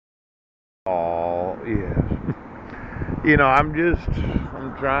Oh, yes. I'm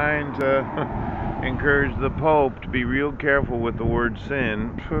trying to encourage the Pope to be real careful with the word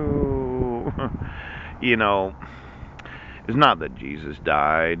sin. Phew. You know, it's not that Jesus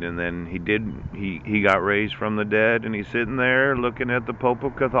died and then he got raised from the dead and he's sitting there looking at the Pope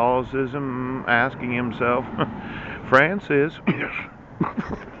of Catholicism asking himself, Francis,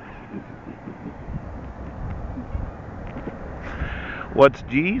 what's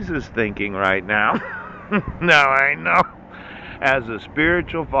Jesus thinking right now? Now I know. As a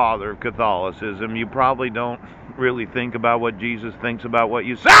spiritual father of Catholicism, you probably don't really think about what Jesus thinks about what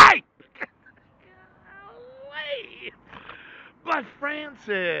you say. Golly. But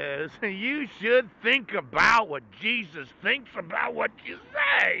Francis, you should think about what Jesus thinks about what you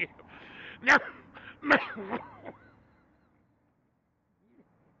say. Now,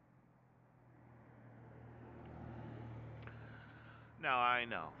 now I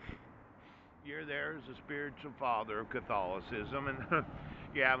know you're there as a spiritual father of Catholicism, and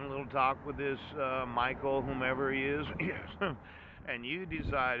you're having a little talk with this Michael, whomever he is. Yes. And you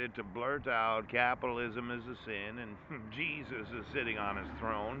decided to blurt out capitalism is a sin, and Jesus is sitting on his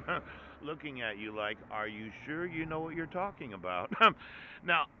throne, looking at you like, "Are you sure you know what you're talking about?"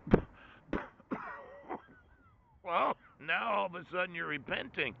 Now, well, now all of a sudden you're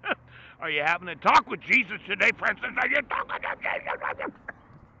repenting. Are you having a talk with Jesus today, Francis? Are you talking to Jesus?